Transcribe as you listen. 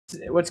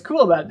What's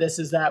cool about this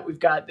is that we've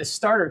got this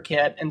starter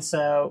kit, and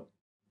so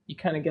you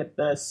kind of get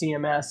the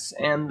CMS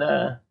and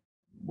the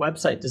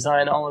website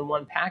design all in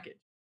one package.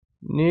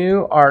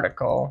 New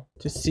article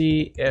to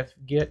see if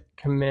git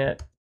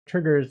commit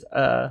triggers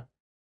a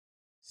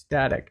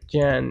static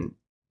gen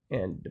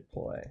and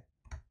deploy.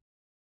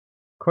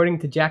 According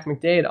to Jack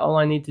McDade, all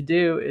I need to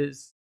do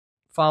is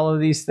follow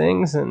these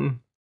things and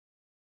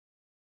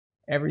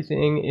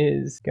everything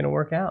is going to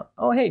work out.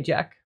 Oh, hey,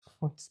 Jack.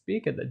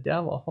 Speak of the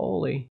devil,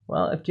 holy.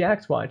 Well, if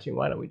Jack's watching,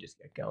 why don't we just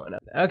get going?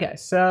 Okay,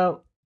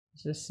 so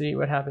let's just see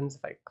what happens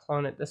if I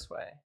clone it this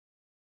way.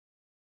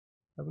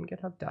 Open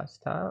GitHub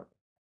desktop.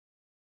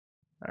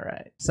 All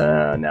right,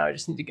 so now I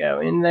just need to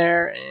go in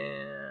there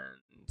and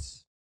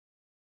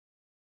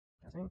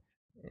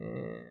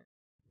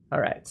all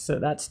right, so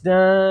that's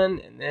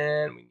done, and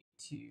then we need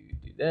to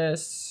do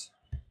this.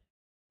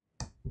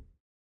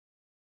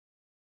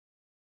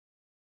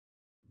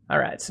 All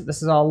right, so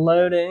this is all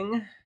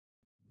loading,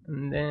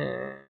 and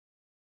then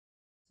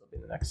this will be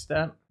the next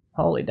step.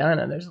 Holy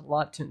Dinah, there's a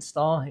lot to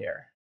install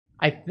here.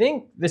 I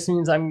think this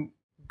means I'm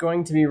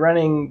going to be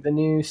running the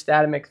new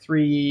Statamic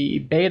 3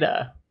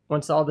 beta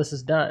once all this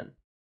is done.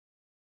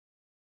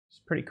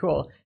 It's pretty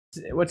cool.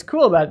 What's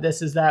cool about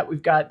this is that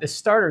we've got this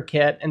starter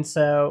kit, and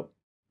so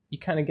you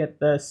kind of get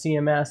the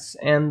CMS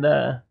and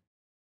the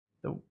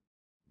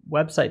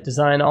website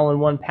design all in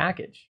one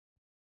package.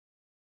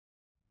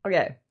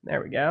 Okay,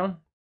 there we go.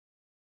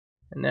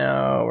 And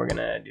now we're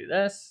gonna do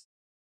this.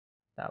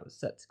 That was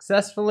set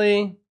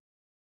successfully.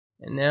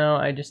 And now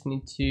I just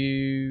need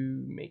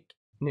to make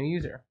a new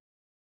user.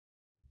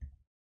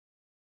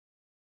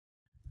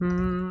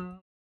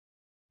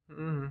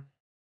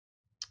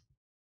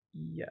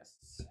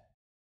 Yes.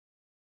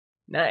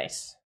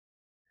 Nice.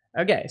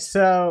 Okay,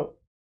 so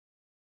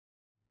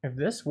if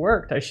this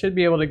worked, I should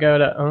be able to go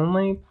to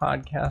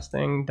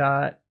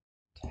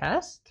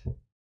onlypodcasting.test.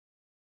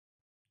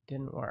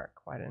 Didn't work.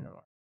 Why didn't it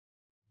work?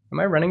 Am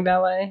I running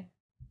Valet?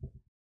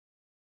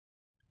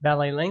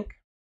 Valet link?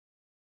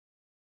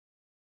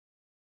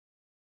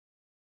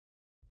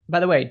 By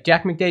the way,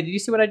 Jack McDade, did you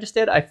see what I just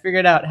did? I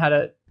figured out how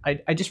to,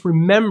 I just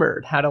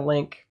remembered how to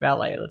link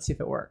Valet. Let's see if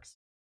it works.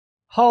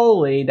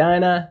 Holy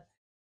Dinah.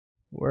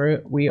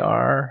 We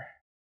are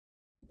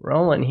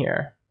rolling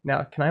here.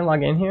 Now, can I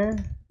log in here?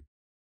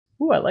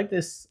 Ooh, I like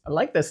this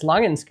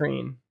login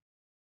screen.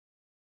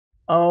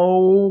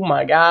 Oh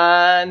my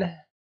God.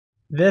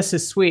 This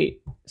is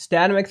sweet.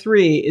 Statamic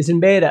 3 is in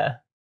beta.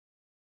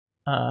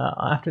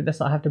 After this,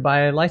 I'll have to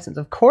buy a license.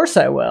 Of course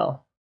I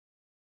will.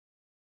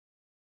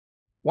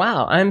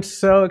 Wow, I'm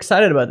so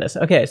excited about this.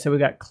 Okay, so we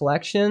got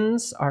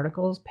collections,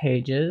 articles,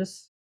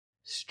 pages,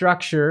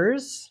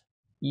 structures.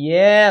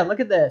 Yeah, look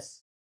at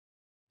this.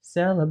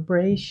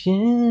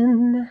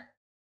 Celebration.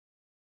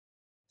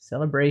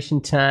 Celebration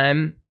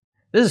time.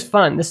 This is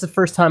fun. This is the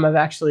first time I've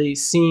actually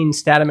seen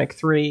Statamic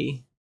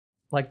 3,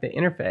 like the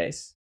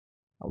interface.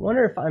 I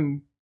wonder if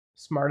I'm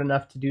smart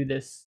enough to do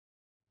this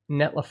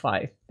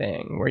Netlify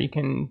thing where you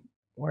can,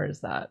 where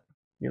is that?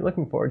 You're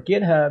looking for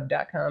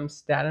github.com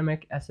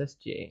Statamic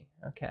SSG.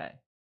 Okay.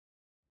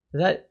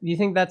 Is that, you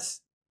think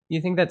that's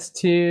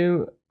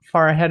too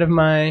far ahead of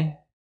my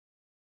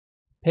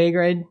pay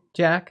grade,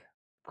 Jack?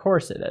 Of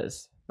course it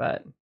is.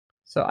 But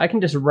so I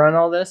can just run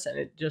all this and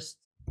it just,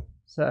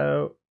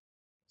 so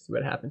see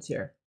what happens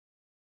here.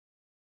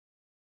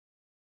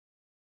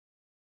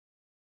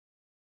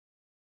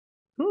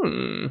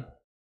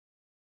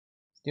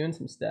 It's doing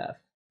some stuff.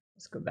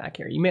 Let's go back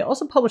here. You may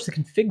also publish the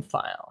config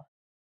file.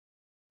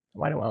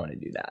 Why do I want to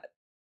do that?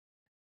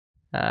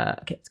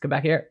 Okay, let's go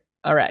back here.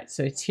 All right,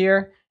 so it's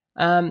here.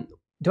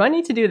 Do I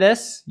need to do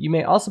this? You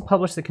may also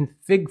publish the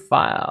config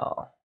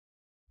file.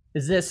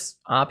 Is this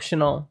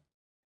optional?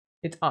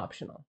 It's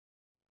optional.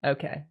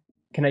 Okay.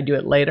 Can I do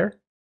it later?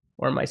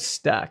 Or am I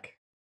stuck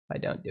if I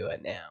don't do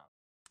it now?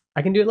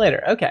 I can do it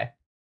later. Okay.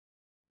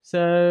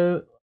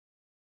 So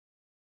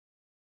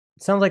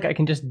it sounds like I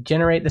can just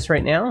generate this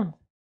right now.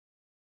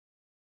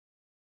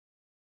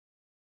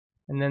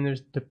 And then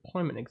there's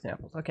deployment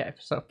examples. Okay,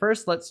 so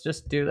first let's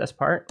just do this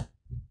part.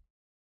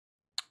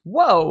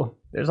 Whoa,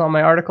 there's all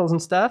my articles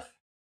and stuff.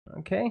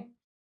 Okay.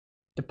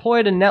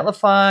 Deploy to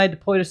Netlify,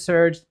 deploy to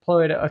Surge,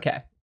 deploy to,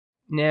 okay.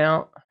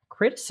 Now,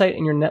 create a site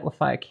in your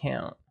Netlify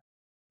account.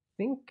 I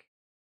think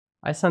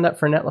I signed up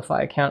for a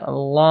Netlify account a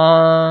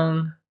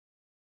long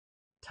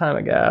time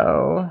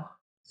ago.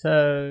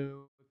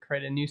 So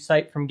create a new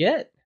site from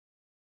Git.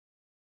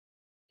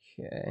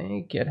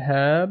 Okay,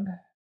 GitHub.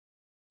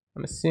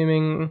 I'm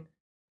assuming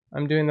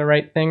I'm doing the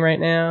right thing right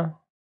now.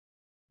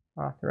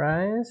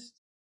 Authorized.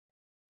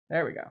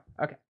 There we go.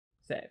 Okay,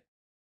 save.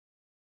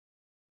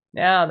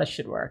 Now this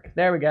should work.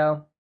 There we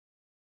go.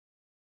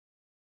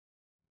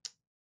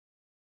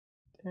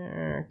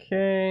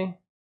 Okay.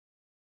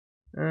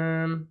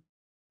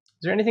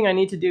 Is there anything I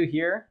need to do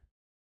here?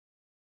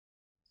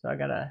 So I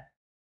gotta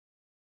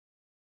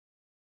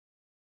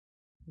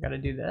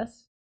do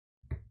this.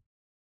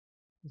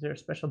 Is there a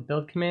special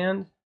build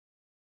command?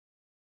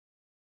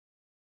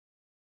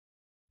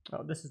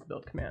 Oh, this is the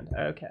build command.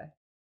 Okay.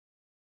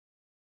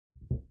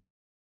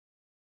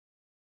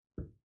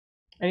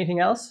 Anything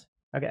else?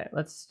 Okay,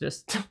 let's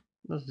just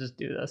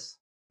do this.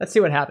 Let's see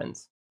what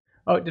happens.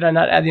 Oh, did I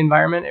not add the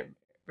environment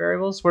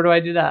variables? Where do I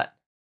do that?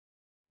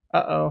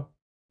 Uh-oh.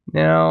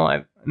 Now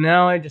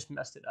I just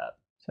messed it up.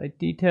 Site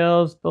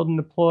details, build and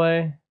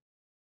deploy.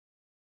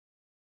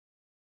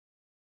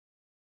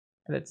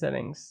 Edit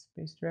settings,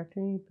 space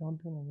directory, build.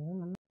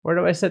 Where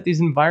do I set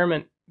these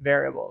environment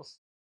variables?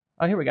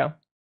 Oh, here we go.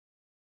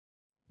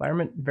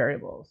 Environment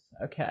variables.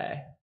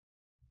 Okay.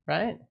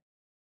 Right?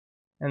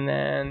 And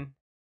then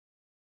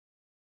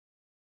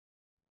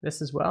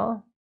this as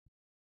well.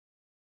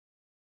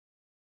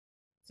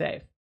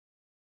 Save.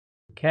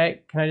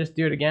 Okay, can I just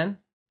do it again?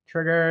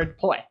 Trigger,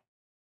 deploy.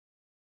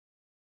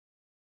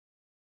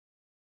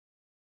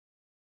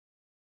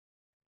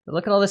 But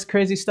look at all this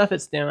crazy stuff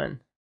it's doing.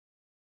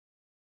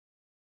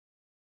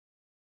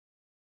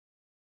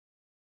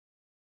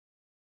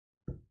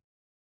 So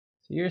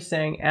you're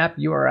saying app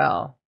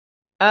URL.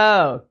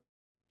 Oh,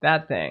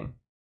 that thing.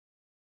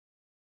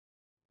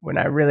 When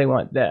I really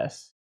want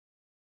this.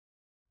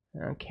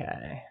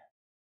 Okay.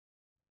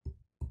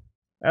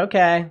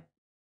 Okay.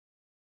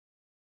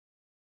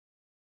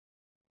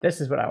 This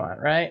is what I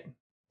want, right?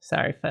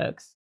 Sorry,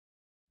 folks.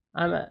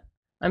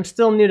 I'm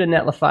still new to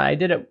Netlify. I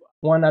did it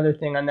one other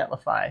thing on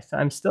Netlify, so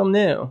I'm still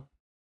new.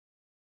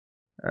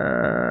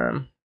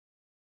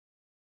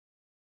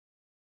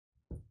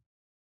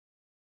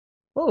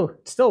 Oh,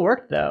 it still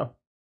worked though.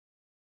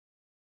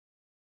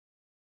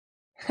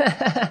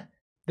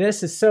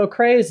 This is so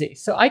crazy.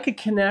 So I could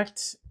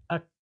connect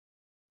a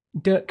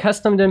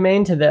custom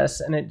domain to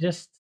this, and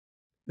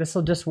this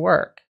will just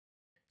work.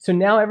 So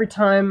now every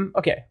time,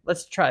 okay,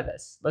 let's try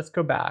this. Let's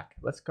go back.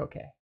 Let's go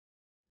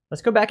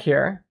back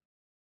here,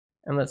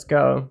 and let's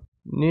go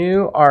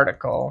new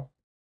article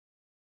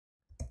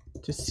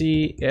to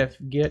see if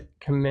git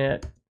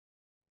commit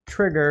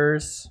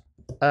triggers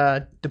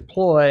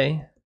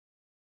deploy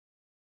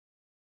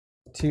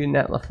to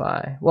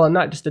Netlify. Well,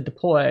 not just a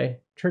deploy,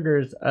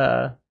 triggers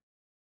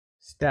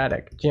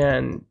static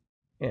gen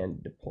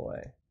and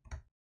deploy.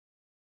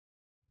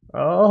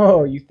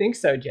 Oh, you think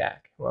so,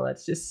 Jack? Well,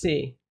 let's just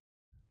see.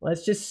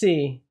 Let's just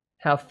see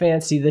how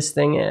fancy this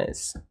thing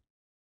is.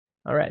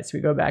 All right, so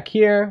we go back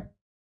here,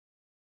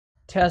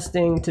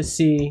 testing to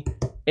see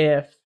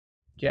if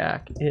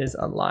Jack is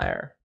a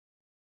liar.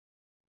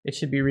 It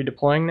should be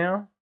redeploying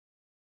now.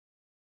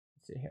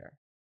 Let's see here.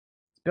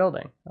 It's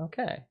building.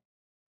 Okay.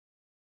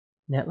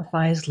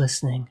 Netlify is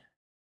listening.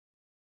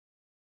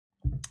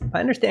 If I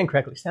understand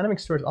correctly, Statamic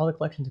stores all the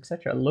collections,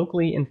 etc.,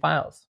 locally in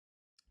files.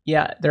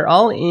 Yeah, they're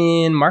all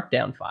in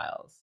Markdown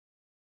files.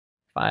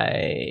 If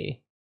I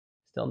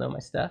still know my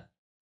stuff.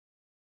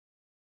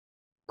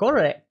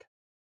 Correct.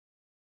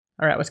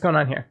 All right, what's going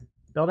on here?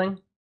 Building.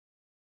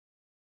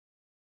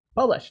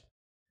 Published.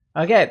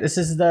 Okay, this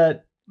is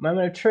the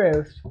moment of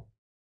truth.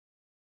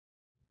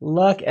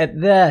 Look at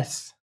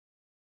this.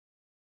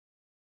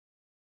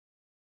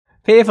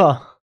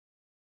 People.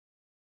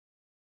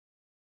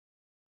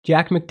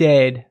 Jack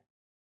McDade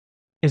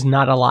is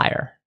not a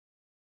liar.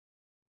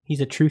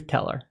 He's a truth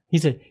teller.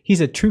 He's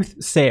a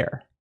truth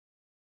sayer.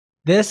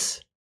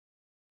 This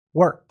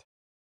worked.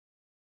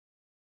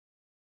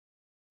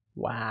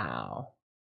 Wow.